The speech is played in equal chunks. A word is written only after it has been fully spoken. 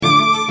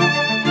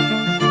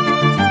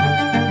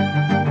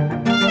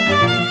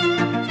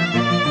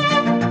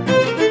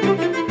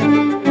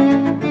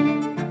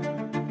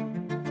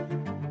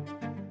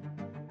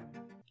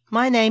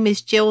My name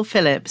is Jill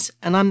Phillips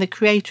and I'm the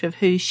creator of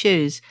Whose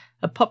Shoes,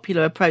 a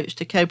popular approach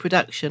to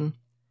co-production.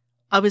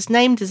 I was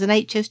named as an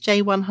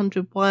HSJ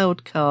 100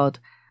 wildcard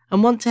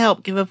and want to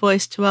help give a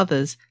voice to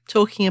others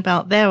talking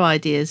about their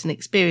ideas and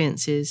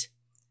experiences.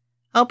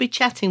 I'll be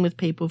chatting with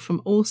people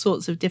from all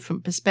sorts of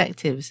different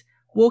perspectives,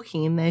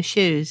 walking in their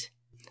shoes.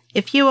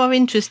 If you are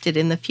interested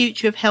in the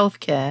future of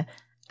healthcare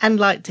and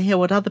like to hear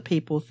what other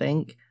people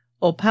think,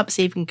 or perhaps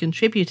even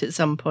contribute at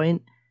some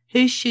point,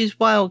 Whose Shoes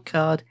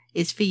Wildcard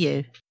is for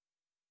you.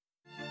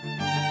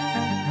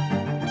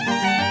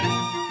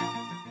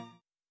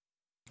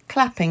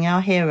 Clapping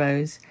our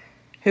heroes.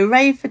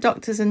 Hooray for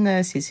doctors and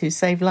nurses who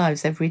save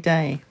lives every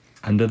day.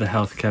 And other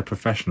healthcare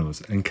professionals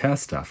and care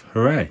staff,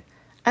 hooray.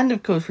 And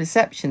of course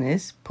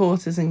receptionists,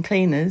 porters and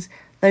cleaners,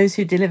 those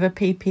who deliver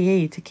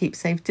PPE to keep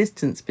safe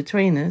distance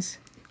between us.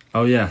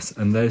 Oh yes,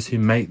 and those who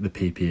make the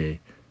PPE,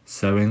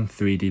 sewing,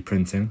 3D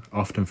printing,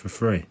 often for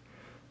free,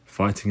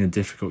 fighting a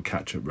difficult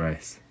catch-up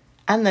race.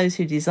 And those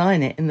who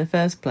design it in the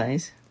first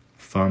place.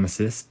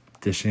 Pharmacists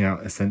dishing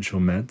out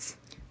essential meds.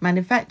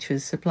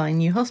 Manufacturers supplying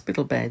new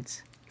hospital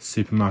beds.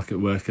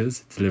 Supermarket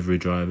workers, delivery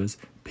drivers,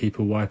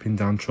 people wiping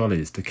down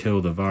trolleys to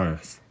kill the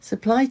virus.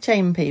 Supply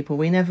chain people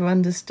we never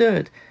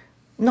understood,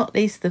 not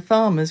least the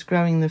farmers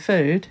growing the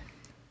food.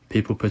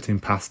 People putting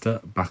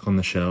pasta back on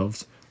the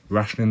shelves,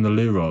 rationing the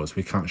loo rolls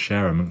we can't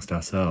share amongst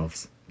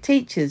ourselves.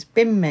 Teachers,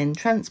 bin men,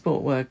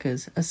 transport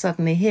workers are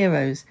suddenly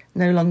heroes,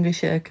 no longer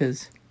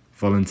shirkers.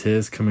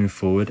 Volunteers coming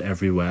forward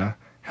everywhere,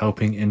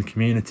 helping in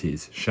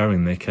communities,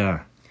 showing they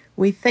care.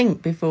 We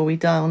think before we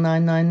dial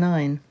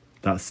 999.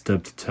 That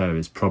stubbed toe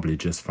is probably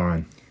just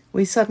fine.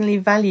 We suddenly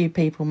value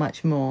people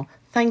much more,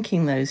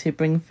 thanking those who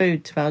bring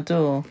food to our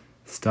door.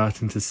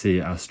 Starting to see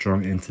our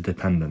strong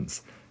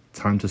interdependence.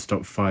 Time to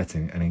stop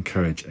fighting and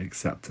encourage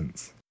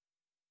acceptance.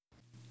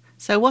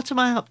 So what am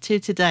I up to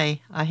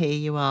today, I hear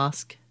you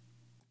ask?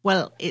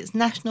 Well, it's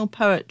National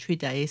Poetry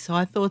Day, so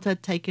I thought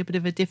I'd take a bit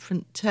of a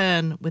different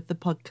turn with the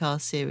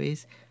podcast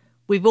series.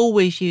 We've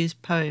always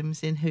used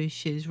poems in Whose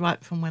Shoes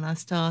right from when I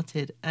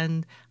started,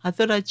 and I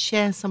thought I'd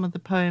share some of the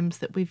poems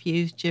that we've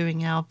used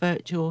during our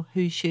virtual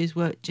Whose Shoes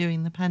work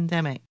during the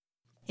pandemic.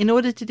 In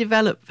order to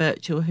develop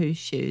virtual Whose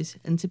Shoes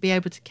and to be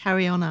able to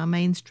carry on our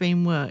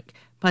mainstream work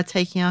by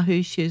taking our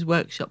Whose Shoes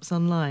workshops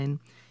online,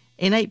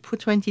 in April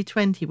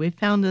 2020 we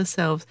found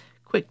ourselves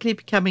quickly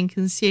becoming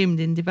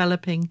consumed in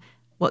developing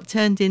what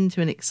turned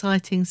into an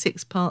exciting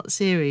 6-part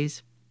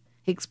series,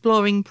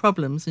 exploring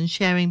problems and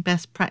sharing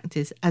best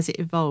practice as it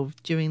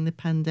evolved during the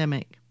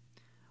pandemic.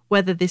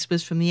 Whether this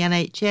was from the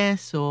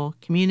NHS or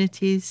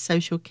communities,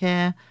 social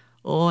care,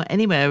 or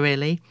anywhere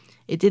really,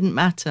 it didn't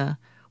matter.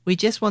 We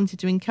just wanted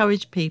to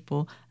encourage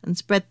people and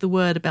spread the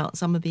word about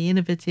some of the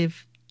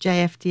innovative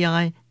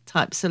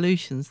JFDI-type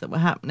solutions that were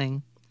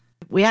happening.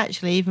 We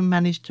actually even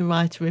managed to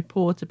write a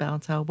report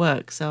about our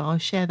work, so I'll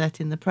share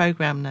that in the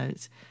programme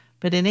notes.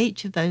 But in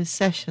each of those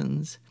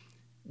sessions,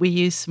 we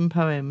used some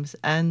poems,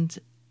 and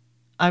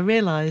I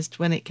realised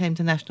when it came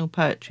to National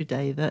Poetry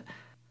Day that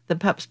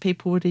perhaps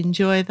people would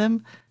enjoy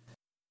them.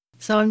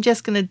 So I'm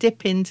just going to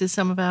dip into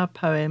some of our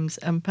poems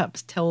and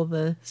perhaps tell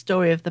the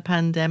story of the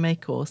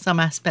pandemic or some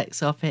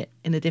aspects of it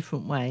in a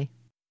different way.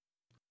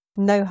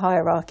 No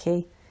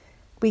hierarchy.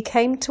 We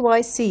came to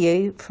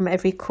ICU from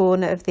every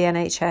corner of the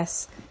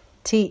NHS.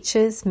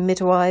 Teachers,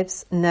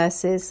 midwives,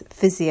 nurses,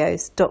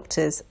 physios,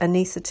 doctors,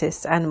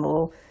 anaesthetists and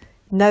more.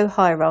 No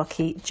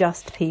hierarchy,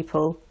 just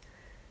people.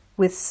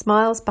 With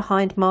smiles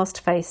behind masked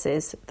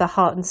faces, the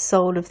heart and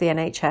soul of the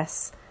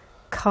NHS.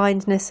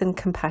 Kindness and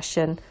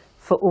compassion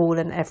for all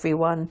and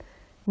everyone.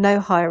 No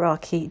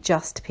hierarchy,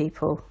 just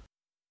people.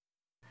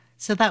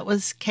 So that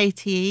was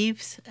Katie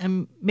Eves,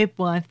 a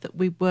midwife that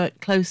we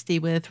worked closely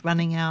with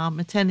running our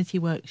maternity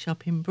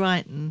workshop in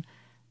Brighton,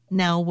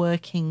 now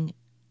working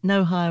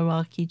no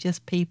hierarchy,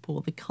 just people,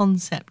 the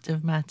concept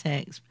of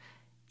MatX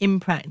in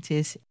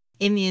practice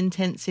in the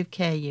intensive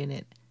care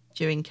unit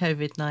during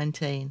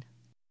COVID-19.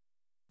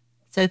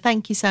 So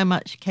thank you so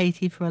much,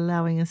 Katie, for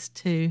allowing us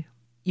to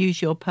use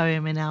your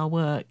poem in our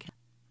work.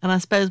 And I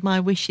suppose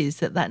my wish is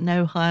that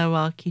no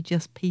hierarchy,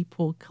 just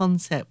people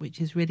concept, which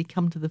has really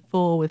come to the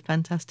fore with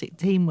fantastic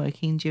team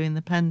working during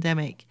the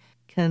pandemic,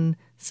 can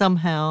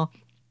somehow,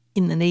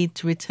 in the need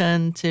to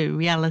return to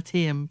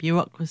reality and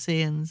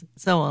bureaucracy and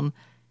so on,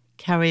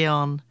 carry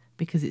on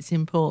because it's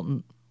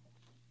important.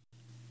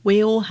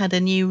 We all had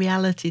a new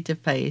reality to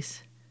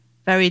face,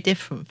 very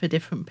different for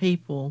different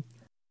people.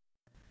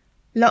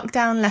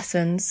 Lockdown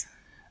lessons.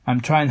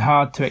 I'm trying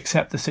hard to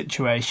accept the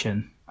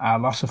situation, our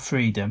loss of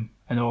freedom,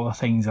 and all the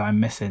things I'm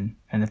missing,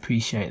 and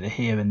appreciate the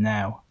here and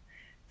now.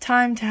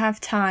 Time to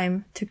have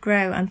time, to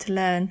grow and to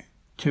learn.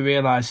 To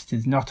realise it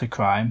is not a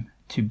crime,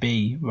 to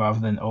be rather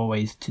than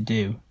always to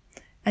do.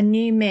 A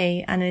new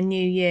me and a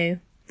new you.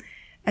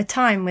 A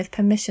time with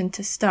permission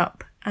to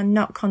stop and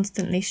not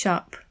constantly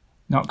shop.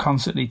 Not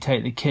constantly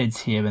take the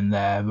kids here and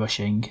there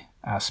rushing,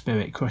 our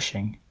spirit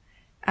crushing.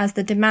 As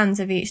the demands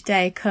of each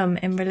day come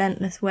in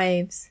relentless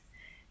waves.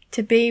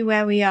 To be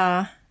where we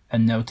are.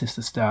 And notice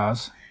the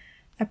stars.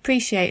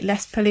 Appreciate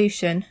less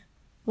pollution.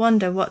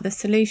 wonder what the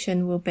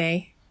solution will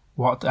be,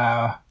 what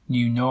our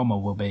new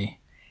normal will be,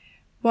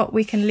 what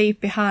we can leave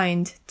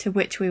behind to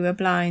which we were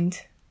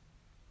blind.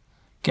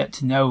 Get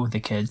to know the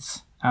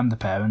kids and the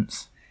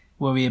parents,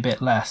 worry a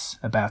bit less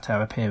about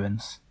our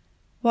appearance.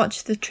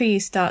 Watch the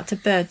trees start to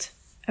bud,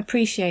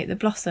 appreciate the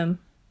blossom.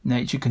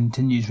 Nature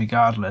continues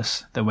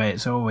regardless, the way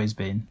it's always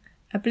been.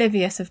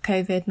 Oblivious of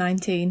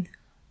COVID-19.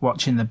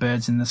 Watching the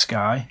birds in the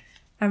sky.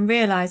 And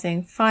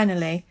realising,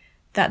 finally,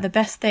 that the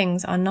best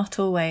things are not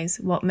always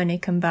what money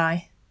can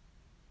buy.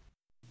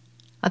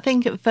 I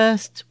think at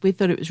first we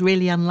thought it was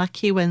really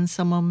unlucky when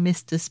someone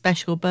missed a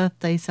special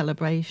birthday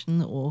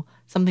celebration or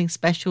something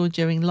special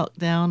during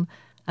lockdown,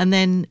 and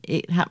then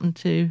it happened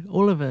to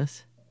all of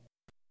us.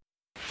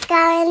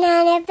 Going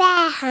on a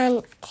bear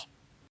hunt.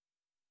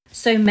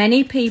 So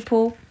many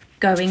people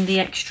going the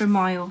extra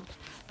mile,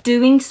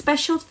 doing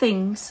special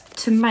things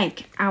to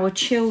make our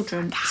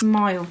children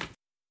smile.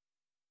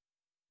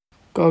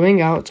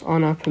 Going out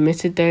on our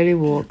permitted daily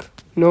walk.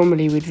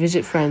 Normally we'd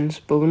visit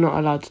friends, but we're not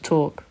allowed to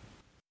talk.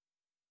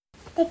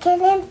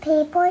 Looking in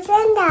people's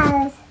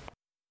windows.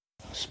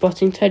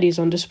 Spotting teddies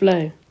on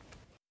display.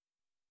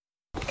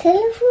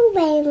 Colourful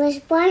rainbows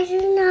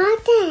brighten our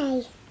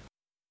day.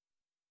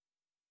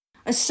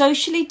 A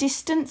socially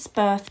distanced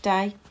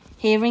birthday,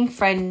 hearing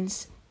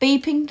friends,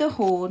 beeping the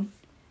horn,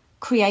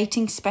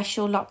 creating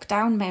special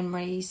lockdown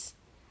memories,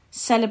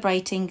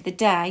 celebrating the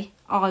day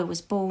I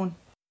was born.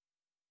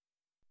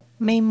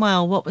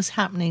 Meanwhile, what was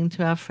happening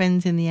to our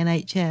friends in the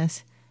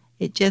NHS,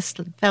 it just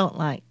felt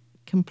like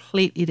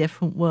completely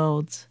different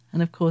worlds,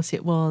 and of course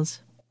it was.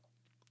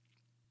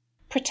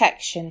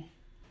 Protection.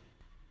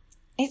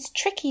 It's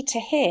tricky to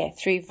hear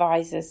through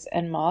visors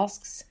and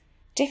masks,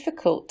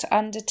 difficult to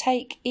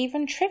undertake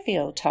even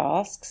trivial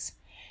tasks.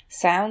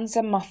 Sounds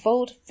are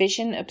muffled,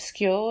 vision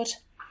obscured.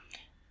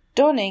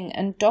 Donning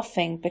and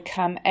doffing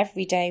become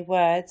everyday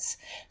words.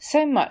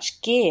 So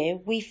much gear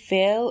we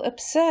feel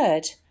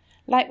absurd,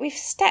 like we've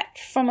stepped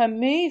from a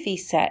movie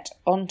set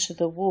onto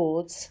the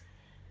wards,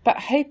 but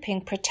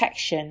hoping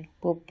protection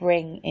will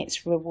bring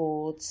its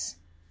rewards.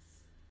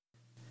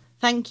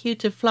 Thank you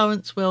to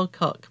Florence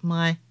Wilcock,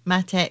 my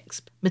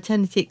MatEx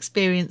maternity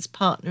experience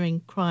partner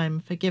in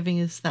crime, for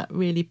giving us that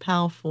really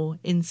powerful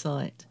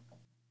insight.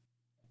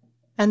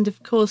 And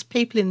of course,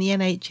 people in the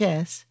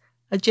NHS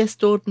are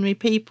just ordinary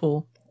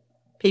people,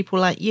 people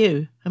like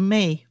you and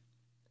me.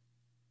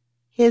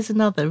 Here's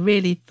another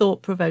really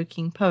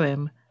thought-provoking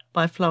poem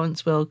by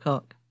Florence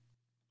Wilcock.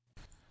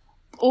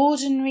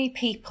 Ordinary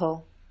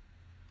people.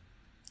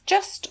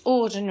 Just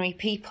ordinary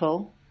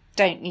people,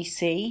 don't you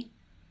see?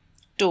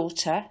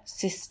 Daughter,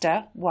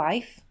 sister,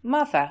 wife,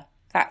 mother,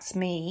 that's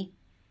me.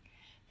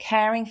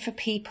 Caring for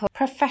people,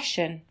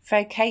 profession,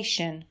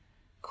 vocation,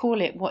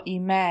 call it what you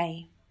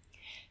may.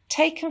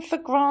 Taken for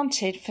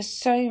granted for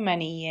so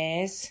many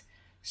years,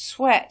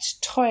 sweat,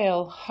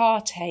 toil,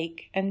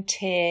 heartache and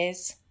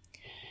tears.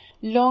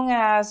 Long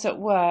hours at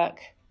work,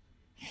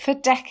 for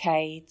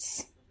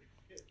decades.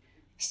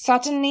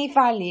 Suddenly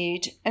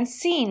valued and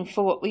seen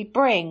for what we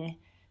bring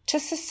to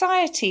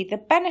society, the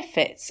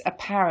benefits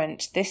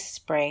apparent this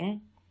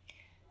spring.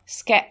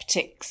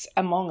 Skeptics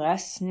among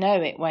us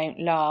know it won't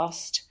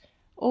last.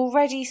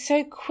 Already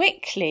so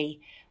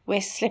quickly we're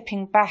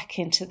slipping back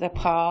into the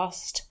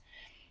past.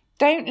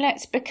 Don't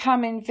let's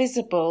become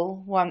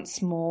invisible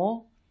once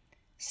more.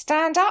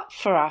 Stand up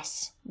for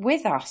us,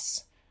 with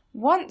us,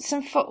 once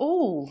and for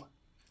all.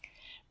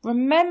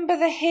 Remember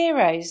the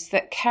heroes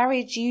that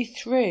carried you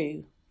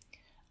through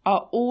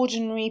are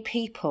ordinary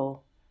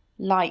people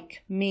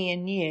like me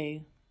and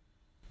you.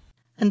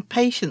 And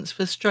patients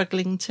were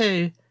struggling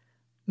too.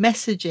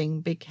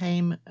 Messaging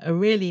became a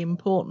really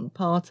important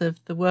part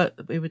of the work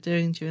that we were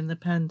doing during the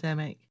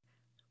pandemic.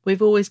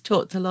 We've always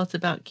talked a lot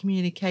about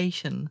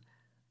communication,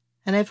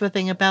 and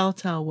everything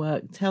about our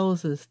work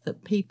tells us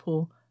that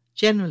people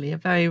generally are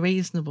very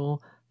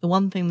reasonable. The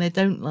one thing they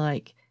don't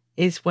like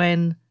is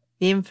when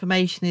the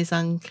information is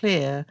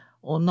unclear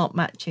or not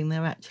matching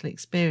their actual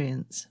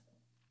experience.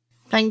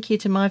 Thank you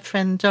to my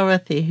friend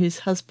Dorothy, whose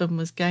husband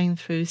was going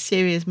through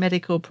serious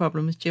medical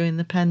problems during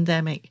the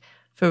pandemic,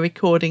 for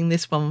recording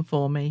this one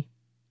for me.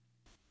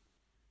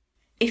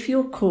 If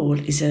your call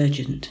is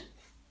urgent,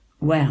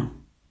 well,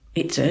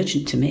 it's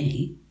urgent to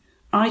me.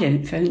 I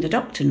don't phone the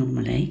doctor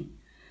normally.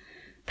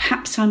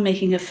 Perhaps I'm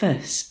making a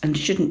fuss and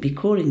shouldn't be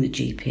calling the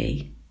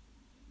GP.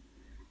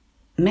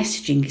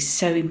 Messaging is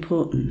so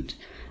important,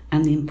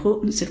 and the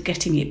importance of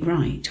getting it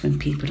right when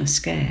people are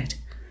scared.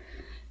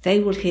 They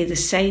will hear the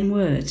same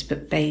words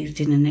but bathed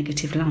in a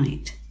negative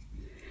light.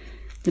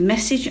 The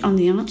message on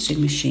the answering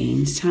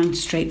machine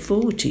sounds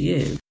straightforward to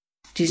you,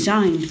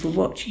 designed for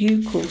what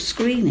you call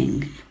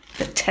screening,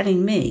 but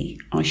telling me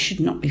I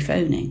should not be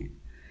phoning.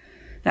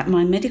 That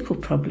my medical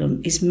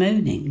problem is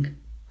moaning,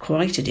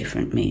 quite a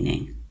different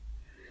meaning.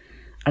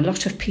 A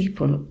lot of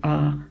people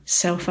are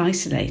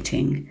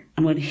self-isolating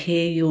and will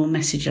hear your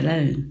message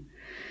alone.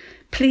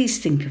 Please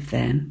think of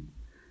them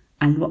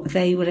and what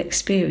they will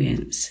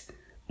experience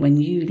when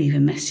you leave a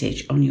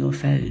message on your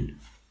phone.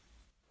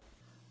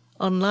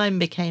 Online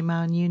became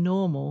our new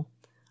normal.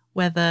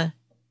 whether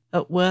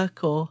at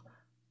work or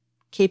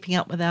keeping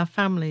up with our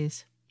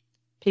families.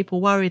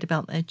 People worried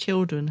about their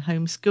children,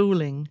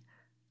 homeschooling,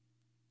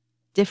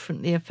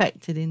 differently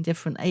affected in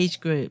different age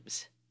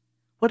groups.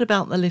 What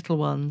about the little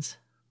ones?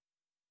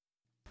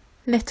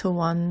 Little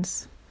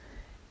ones.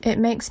 It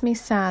makes me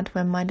sad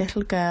when my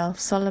little girl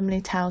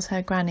solemnly tells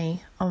her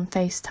granny on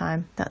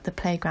FaceTime that the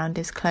playground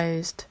is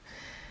closed.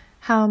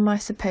 How am I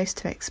supposed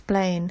to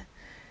explain?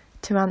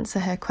 To answer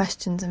her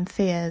questions and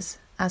fears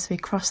as we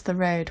cross the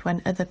road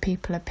when other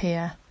people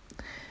appear.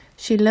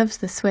 She loves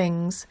the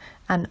swings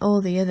and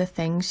all the other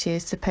things she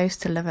is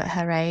supposed to love at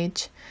her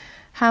age.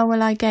 How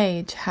will I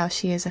gauge how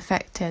she is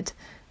affected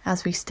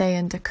as we stay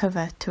under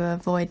cover to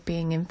avoid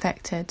being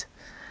infected?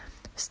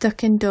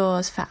 Stuck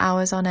indoors for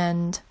hours on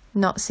end,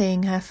 not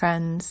seeing her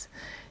friends,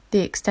 the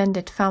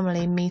extended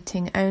family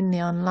meeting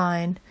only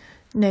online,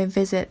 no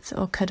visits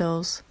or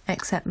cuddles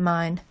except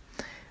mine.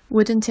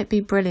 Wouldn't it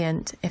be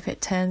brilliant if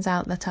it turns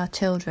out that our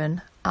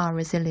children are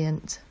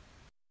resilient?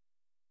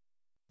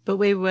 But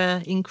we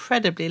were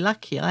incredibly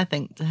lucky, I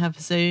think, to have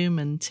Zoom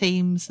and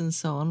Teams and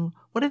so on.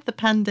 What if the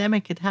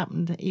pandemic had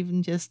happened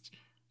even just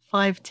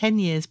 5-10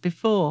 years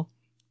before?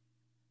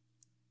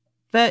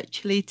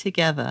 Virtually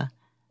together.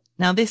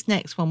 Now, this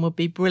next one would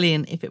be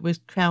brilliant if it was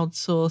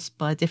crowdsourced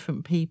by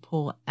different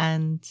people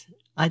and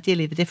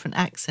ideally the different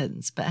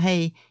accents. But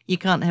hey, you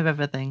can't have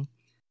everything.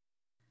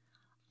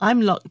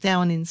 I'm locked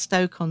down in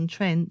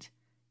Stoke-on-Trent.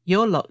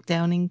 You're locked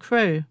down in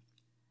Crewe.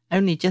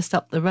 Only just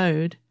up the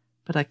road,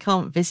 but I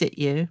can't visit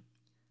you.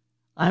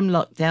 I'm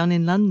locked down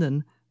in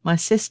London. My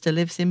sister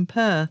lives in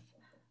Perth.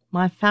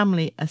 My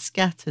family are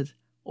scattered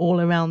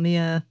all around the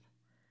earth.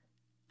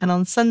 And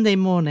on Sunday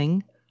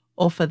morning,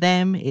 or for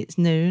them it's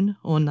noon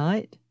or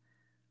night,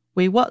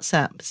 we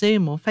WhatsApp,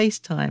 Zoom or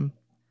FaceTime.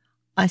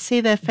 I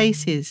see their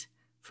faces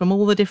from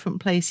all the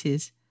different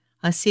places.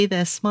 I see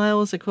their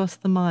smiles across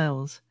the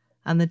miles,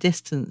 and the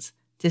distance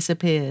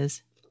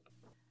disappears.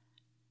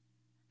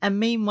 And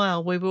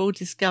meanwhile, we were all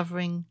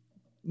discovering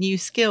new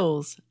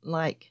skills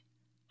like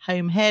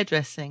home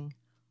hairdressing,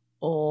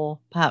 or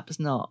perhaps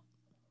not.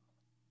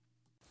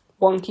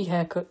 Wonky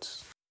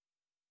haircuts.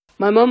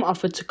 My mum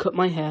offered to cut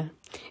my hair.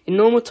 In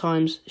normal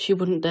times, she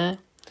wouldn't dare,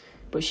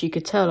 but she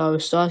could tell I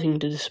was starting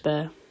to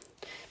despair.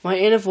 My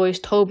inner voice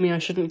told me I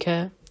shouldn't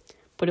care,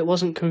 but it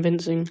wasn't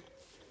convincing.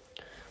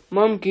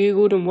 Mum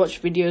googled and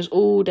watched videos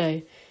all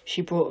day.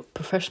 She brought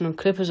professional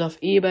clippers off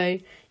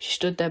eBay. She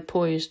stood there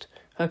poised,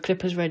 her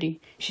clippers ready.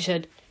 She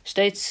said,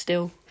 "Stay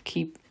still,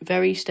 keep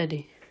very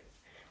steady."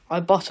 I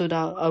bottled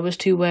out, I was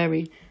too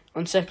wary.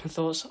 On second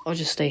thoughts, I'll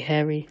just stay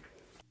hairy.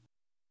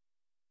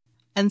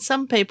 And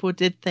some people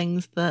did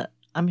things that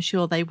I'm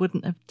sure they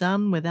wouldn't have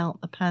done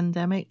without the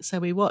pandemic. So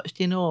we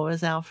watched in awe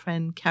as our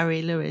friend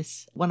Carrie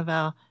Lewis, one of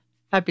our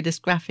fabulous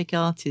graphic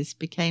artists,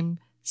 became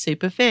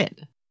super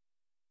fit.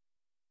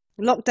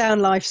 Lockdown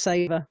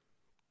lifesaver.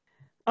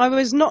 I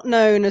was not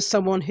known as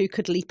someone who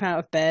could leap out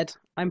of bed.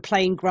 I'm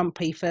plain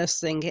grumpy first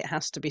thing, it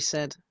has to be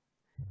said.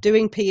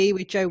 Doing PE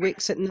with Joe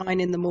Wicks at 9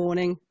 in the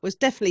morning was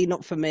definitely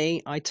not for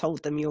me, I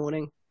told them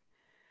yawning.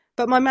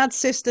 But my mad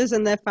sisters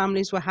and their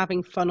families were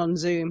having fun on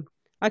Zoom.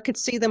 I could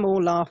see them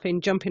all laughing,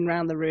 jumping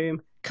round the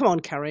room. Come on,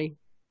 Carrie.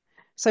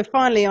 So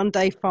finally on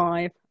day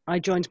 5, I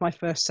joined my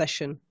first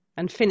session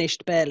and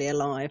finished barely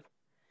alive.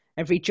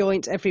 Every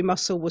joint, every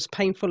muscle was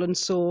painful and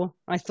sore.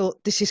 I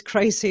thought, this is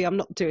crazy, I'm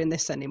not doing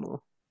this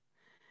anymore.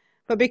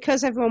 But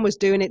because everyone was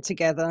doing it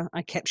together,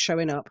 I kept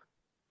showing up.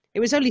 It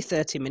was only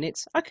 30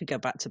 minutes, I could go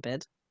back to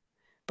bed.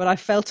 But I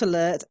felt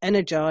alert,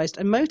 energised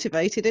and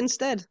motivated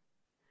instead.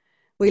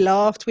 We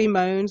laughed, we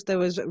moaned, there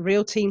was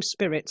real team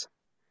spirit.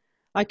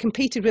 I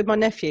competed with my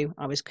nephew,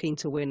 I was keen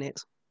to win it.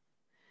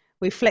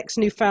 We flexed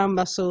newfound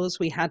muscles,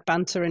 we had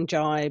banter and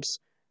jibes,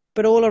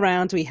 but all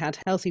around we had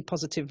healthy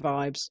positive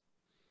vibes.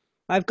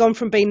 I've gone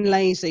from being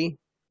lazy,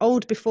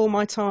 old before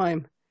my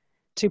time,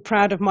 to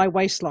proud of my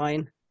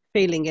waistline,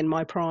 feeling in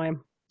my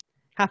prime.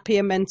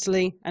 Happier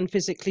mentally and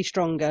physically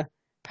stronger.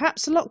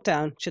 Perhaps the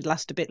lockdown should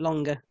last a bit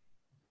longer.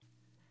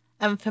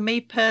 And for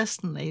me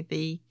personally,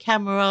 the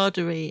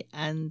camaraderie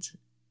and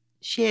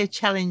sheer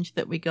challenge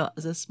that we got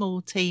as a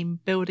small team,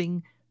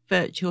 building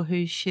virtual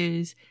Who's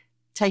Shoes,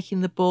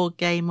 taking the board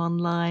game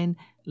online,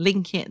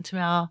 linking it to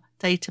our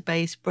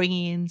database,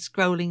 bringing in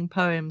scrolling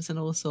poems and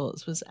all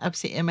sorts was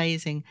absolutely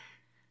amazing.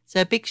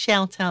 So a big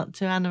shout out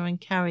to Anna and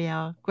Carrie,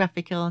 our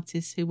graphic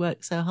artists who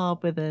work so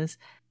hard with us.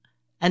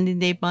 And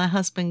indeed my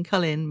husband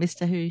Colin,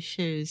 Mr. Who's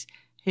Shoes,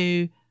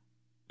 who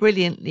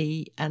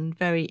brilliantly and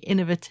very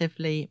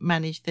innovatively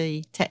managed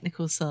the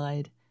technical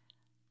side.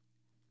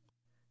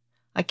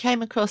 I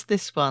came across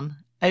this one,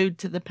 Ode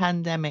to the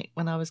Pandemic,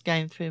 when I was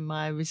going through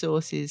my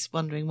resources,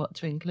 wondering what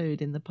to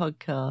include in the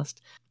podcast.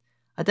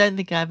 I don't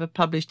think I ever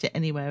published it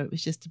anywhere. It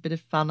was just a bit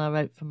of fun I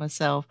wrote for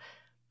myself.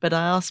 But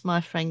I asked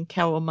my friend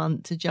Carol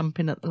Munt to jump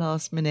in at the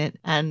last minute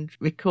and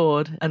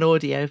record an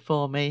audio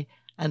for me,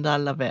 and I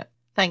love it.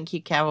 Thank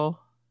you, Carol.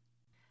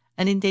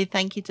 And indeed,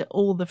 thank you to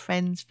all the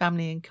friends,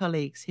 family and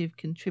colleagues who've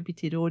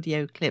contributed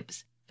audio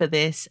clips for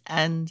this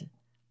and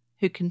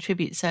who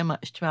contribute so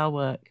much to our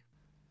work.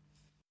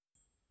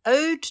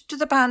 Ode to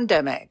the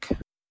Pandemic.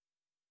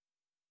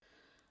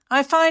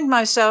 I find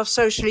myself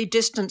socially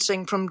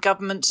distancing from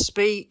government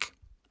speak.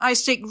 I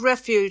seek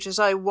refuge as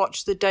I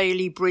watch the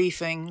daily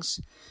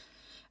briefings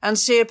and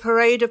see a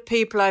parade of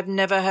people I've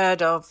never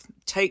heard of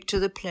take to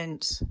the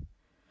plinth.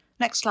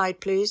 Next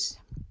slide, please.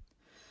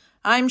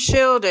 I'm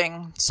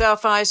shielding,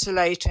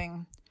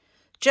 self-isolating,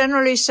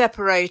 generally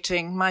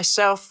separating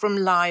myself from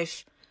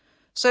life.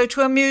 So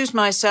to amuse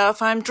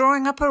myself, I'm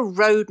drawing up a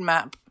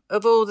roadmap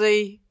of all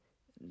the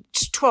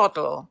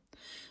twaddle.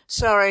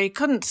 Sorry,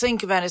 couldn't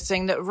think of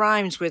anything that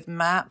rhymes with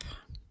map.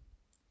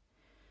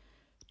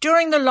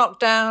 During the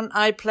lockdown,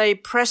 I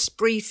played press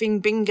briefing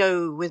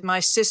bingo with my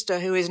sister,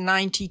 who is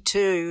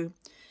 92,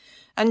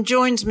 and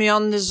joins me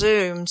on the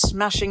Zoom,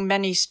 smashing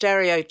many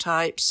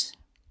stereotypes.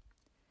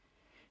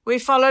 We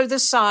follow the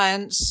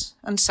science,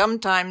 and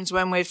sometimes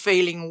when we're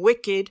feeling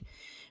wicked,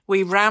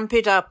 we ramp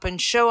it up and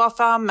show off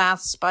our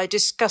maths by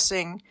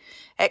discussing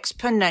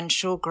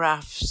exponential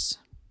graphs.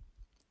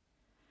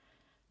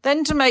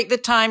 Then, to make the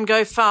time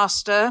go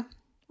faster,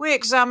 we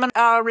examine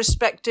our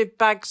respective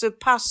bags of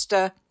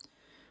pasta.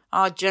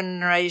 Our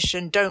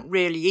generation don't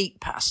really eat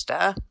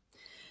pasta.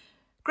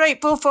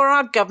 Grateful for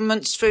our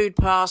government's food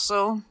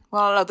parcel,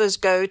 while others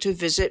go to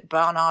visit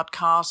Barnard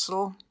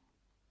Castle.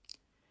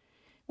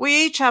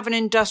 We each have an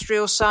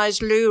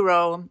industrial-sized loo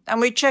roll, and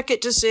we check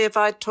it to see if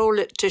our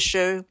toilet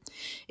tissue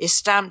is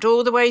stamped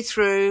all the way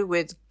through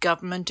with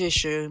government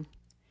issue.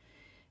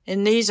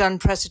 In these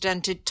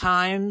unprecedented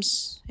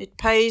times, it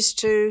pays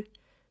to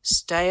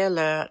stay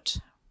alert.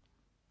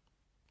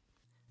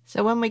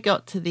 So when we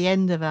got to the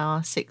end of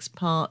our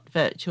 6-part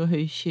Virtual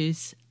Whose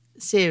Shoes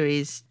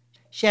series,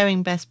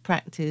 sharing best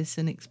practice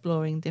and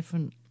exploring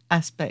different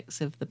aspects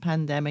of the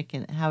pandemic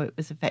and how it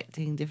was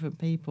affecting different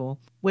people,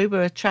 we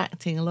were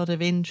attracting a lot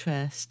of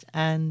interest,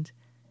 and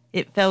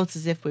it felt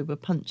as if we were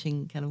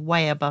punching kind of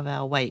way above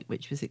our weight,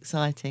 which was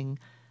exciting.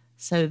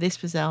 So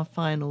this was our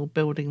final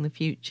Building the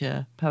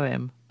Future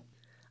poem.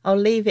 I'll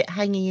leave it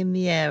hanging in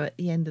the air at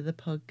the end of the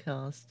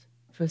podcast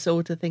for us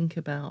all to think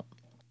about.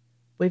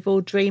 We've all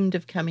dreamed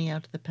of coming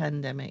out of the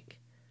pandemic,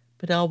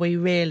 but are we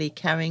really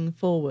carrying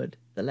forward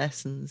the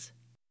lessons?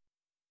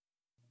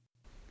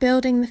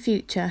 Building the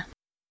Future.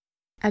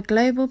 A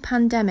global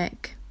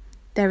pandemic.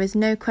 There is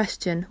no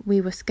question we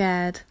were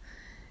scared.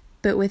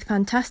 But with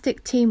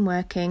fantastic team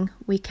working,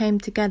 we came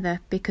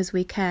together because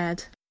we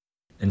cared.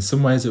 In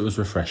some ways it was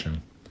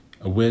refreshing,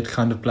 a weird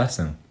kind of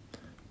blessing.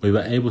 We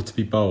were able to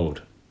be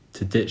bold,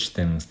 to ditch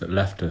things that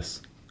left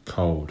us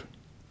cold.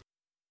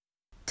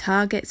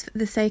 Targets for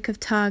the sake of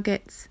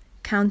targets,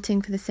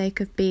 counting for the sake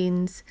of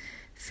beans,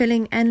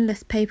 filling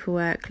endless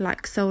paperwork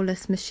like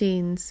soulless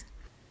machines.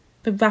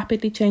 With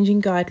rapidly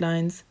changing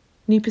guidelines,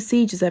 new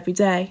procedures every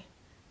day,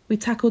 we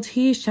tackled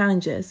huge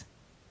challenges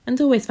and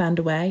always found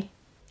a way.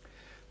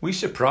 We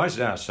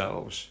surprised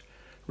ourselves,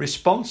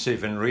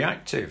 responsive and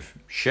reactive,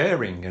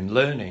 sharing and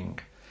learning,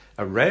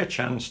 a rare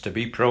chance to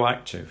be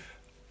proactive.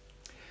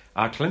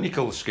 Our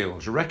clinical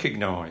skills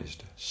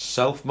recognised,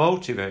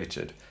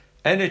 self-motivated,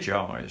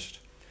 energised.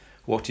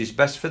 What is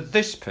best for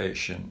this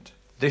patient,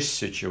 this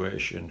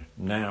situation,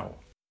 now?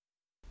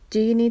 Do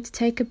you need to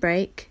take a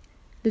break?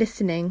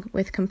 Listening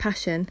with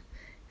compassion,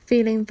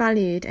 feeling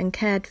valued and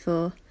cared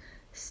for,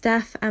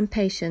 staff and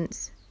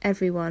patients,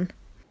 everyone.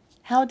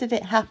 How did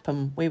it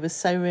happen we were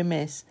so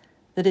remiss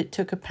that it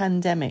took a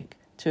pandemic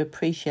to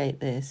appreciate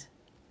this?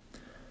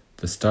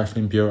 The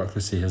stifling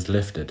bureaucracy has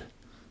lifted,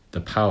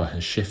 the power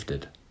has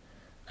shifted,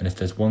 and if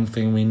there's one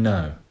thing we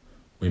know,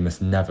 we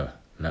must never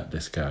let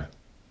this go.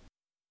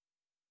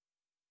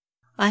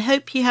 I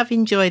hope you have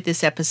enjoyed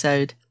this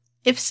episode.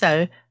 If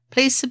so,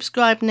 please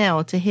subscribe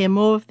now to hear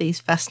more of these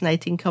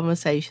fascinating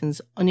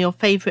conversations on your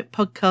favourite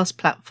podcast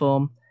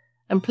platform,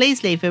 and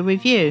please leave a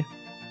review.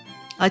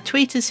 I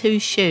tweet as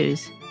Whose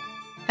Shoes.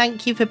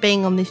 Thank you for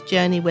being on this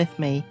journey with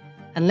me,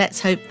 and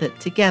let's hope that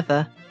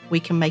together we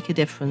can make a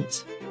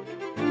difference.